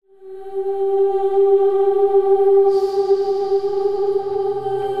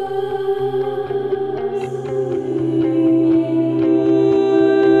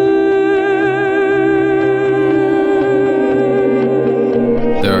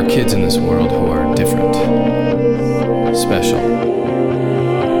kids in this world who are different, special.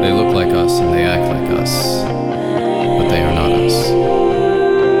 They look like us and they act like us, but they are not us.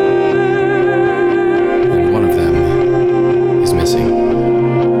 And one of them is missing.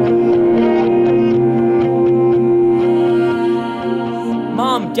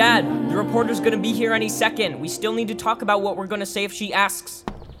 Mom, Dad, the reporter's gonna be here any second. We still need to talk about what we're gonna say if she asks.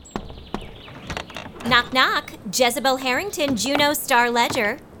 Knock, knock. Jezebel Harrington, Juneau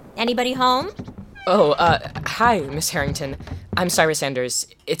Star-Ledger. Anybody home? Oh, hi, Miss Harrington. I'm Cyrus Sanders.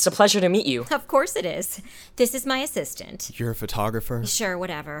 It's a pleasure to meet you. Of course it is. This is my assistant. You're a photographer? Sure,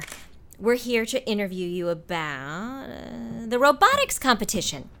 whatever. We're here to interview you about the robotics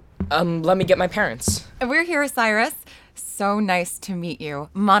competition. Let me get my parents. We're here, Cyrus. So nice to meet you.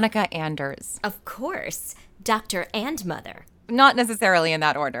 Monica Anders. Of course. Doctor and mother. Not necessarily in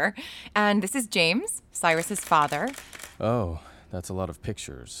that order. And this is James, Cyrus's father. Oh, that's a lot of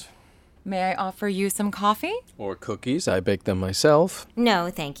pictures. May I offer you some coffee? Or cookies, I bake them myself. No,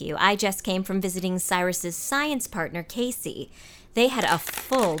 thank you. I just came from visiting Cyrus's science partner, Casey. They had a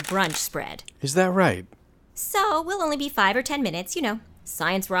full brunch spread. Is that right? So, we'll only be 5 or 10 minutes, you know.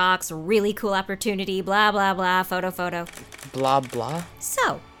 Science rocks, really cool opportunity, blah, blah, blah, photo. Blah, blah.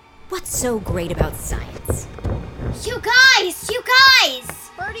 So, what's so great about science? You guys!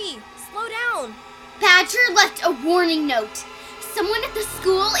 Birdie, slow down. Badger left a warning note. Someone at the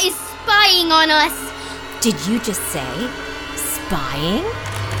school is spying on us. Did you just say spying?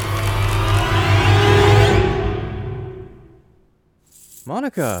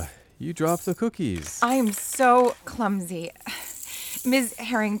 Monica, you dropped the cookies. I am so clumsy. Ms.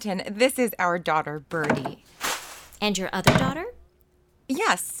 Harrington, this is our daughter, Birdie. And your other daughter?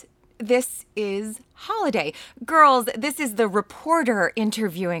 Yes, this is Holiday. Girls, this is the reporter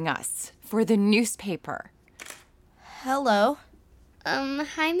interviewing us for the newspaper. Hello.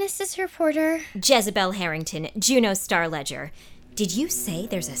 Hi, Mrs. Reporter. Jezebel Harrington, Juneau Star-Ledger. Did you say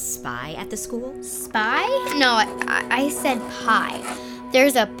there's a spy at the school? Spy? No, I said pie.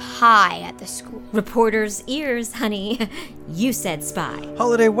 There's a pie at the school. Reporter's ears, honey. You said spy.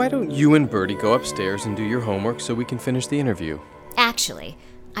 Holiday, why don't you and Birdie go upstairs and do your homework so we can finish the interview? Actually,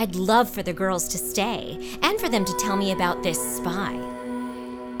 I'd love for the girls to stay and for them to tell me about this spy.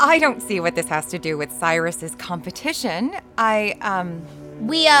 I don't see what this has to do with Cyrus's competition.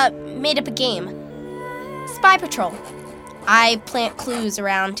 We, made up a game. Spy Patrol. I plant clues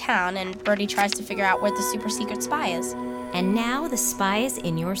around town, and Birdie tries to figure out where the super secret spy is. And now the spy is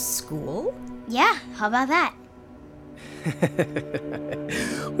in your school? Yeah, how about that?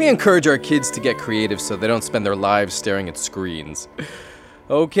 We encourage our kids to get creative so they don't spend their lives staring at screens.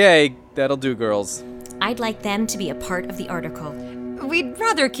 Okay, that'll do, girls. I'd like them to be a part of the article. We'd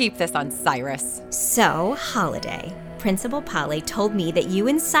rather keep this on Cyrus. So, Holiday, Principal Polly told me that you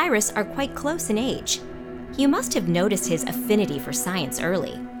and Cyrus are quite close in age. You must have noticed his affinity for science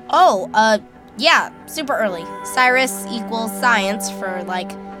early. Oh, yeah, super early. Cyrus equals science for,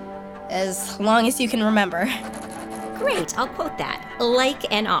 as long as you can remember. Great, I'll quote that.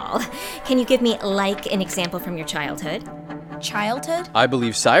 Like and all. Can you give me, an example from your childhood? Childhood? I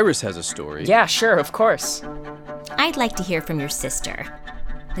believe Cyrus has a story. Yeah, sure, of course. I'd like to hear from your sister.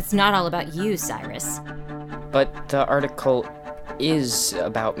 It's not all about you, Cyrus. But the article is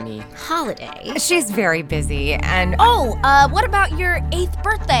about me. Holiday. She's very busy, and... Oh, what about your 8th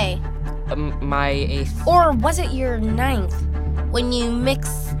birthday? My 8th... Or was it your 9th? When you mix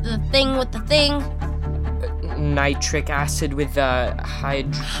the thing with the thing? Nitric acid with,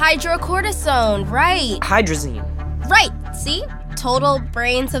 Hydrocortisone, right. hydrazine. Right, see? Total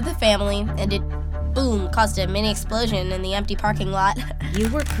brains of the family, and it, boom, caused a mini explosion in the empty parking lot. You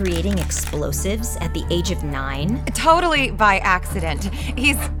were creating explosives at the age of 9? Totally by accident.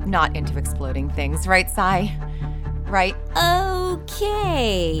 He's not into exploding things, right, Cy? Right?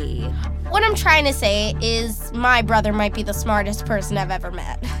 Okay. What I'm trying to say is my brother might be the smartest person I've ever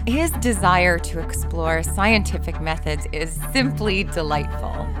met. His desire to explore scientific methods is simply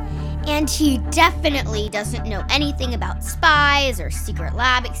delightful. And he definitely doesn't know anything about spies or secret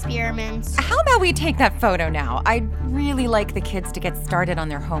lab experiments. How about we take that photo now? I'd really like the kids to get started on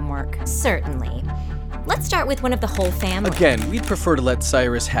their homework. Certainly. Let's start with one of the whole family. Again, we'd prefer to let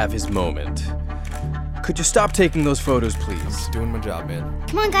Cyrus have his moment. Could you stop taking those photos, please? Just doing my job, man.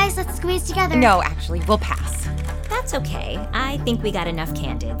 Come on, guys, let's squeeze together. No, actually, we'll pass. That's okay. I think we got enough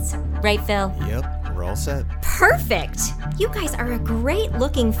candids. Right, Phil? Yep, we're all set. Perfect! You guys are a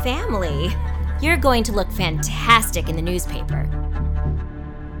great-looking family. You're going to look fantastic in the newspaper.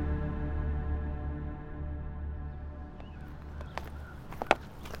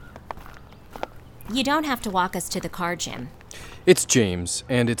 You don't have to walk us to the car, Jim. It's James,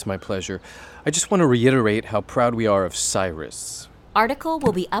 and it's my pleasure. I just want to reiterate how proud we are of Cyrus. Article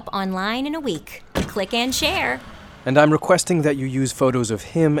will be up online in a week. Click and share. And I'm requesting that you use photos of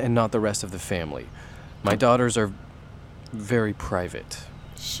him and not the rest of the family. My daughters are very private.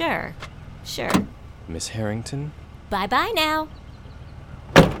 Sure. Miss Harrington? Bye-bye now.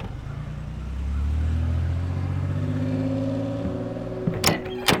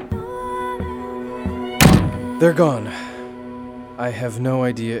 They're gone. I have no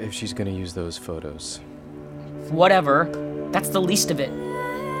idea if she's going to use those photos. Whatever. That's the least of it.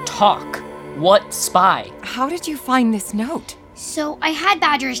 Talk. What spy? How did you find this note? So I had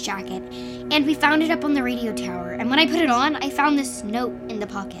Badger's jacket, and we found it up on the radio tower. And when I put it on, I found this note in the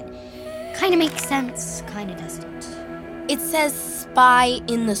pocket. Kinda makes sense, kinda doesn't. It says spy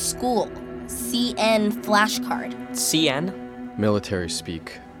in the school. CN flashcard. CN? Military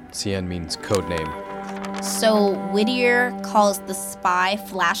speak. CN means code name. So Whittier calls the spy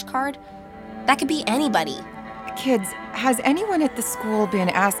flashcard? That could be anybody. Kids, has anyone at the school been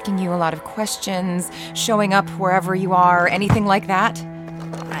asking you a lot of questions, showing up wherever you are, anything like that?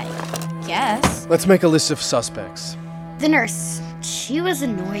 I guess. Let's make a list of suspects. The nurse, she was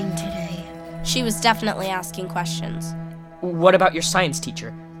annoying today. She was definitely asking questions. What about your science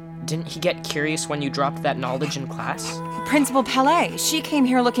teacher? Didn't he get curious when you dropped that knowledge in class? Principal Pellet, she came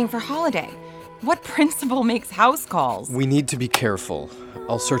here looking for Holiday. What principal makes house calls? We need to be careful.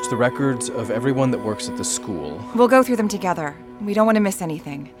 I'll search the records of everyone that works at the school. We'll go through them together. We don't want to miss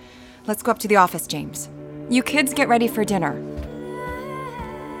anything. Let's go up to the office, James. You kids get ready for dinner.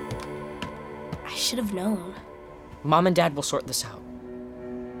 I should have known. Mom and Dad will sort this out.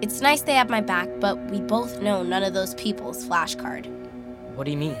 It's nice they have my back, but we both know none of those people's flashcard. What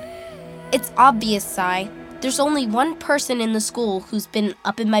do you mean? It's obvious, Cy. There's only one person in the school who's been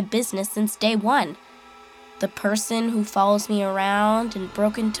up in my business since day one. The person who follows me around and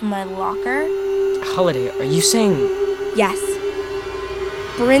broke into my locker? Holiday, are you saying... Yes.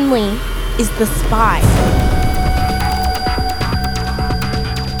 Brinley is the spy.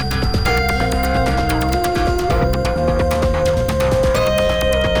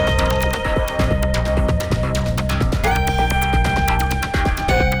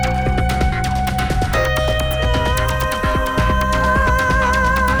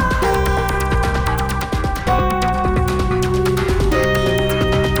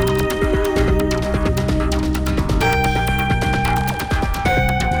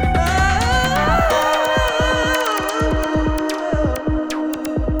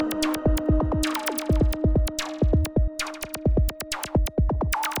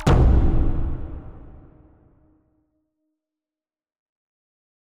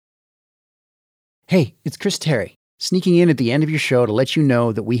 Hey, it's Chris Terry, sneaking in at the end of your show to let you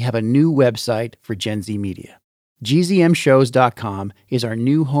know that we have a new website for Gen Z Media. gzmshows.com is our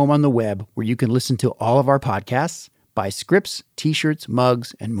new home on the web where you can listen to all of our podcasts, buy scripts, t-shirts,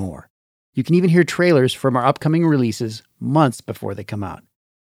 mugs, and more. You can even hear trailers from our upcoming releases months before they come out.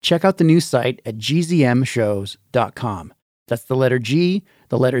 Check out the new site at gzmshows.com. That's the letter G,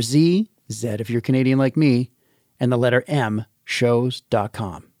 the letter Z, Z if you're Canadian like me, and the letter M,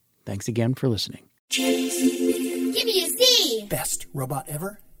 shows.com. Thanks again for listening. Give me a Z!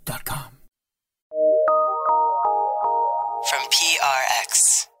 BestRobotEver.com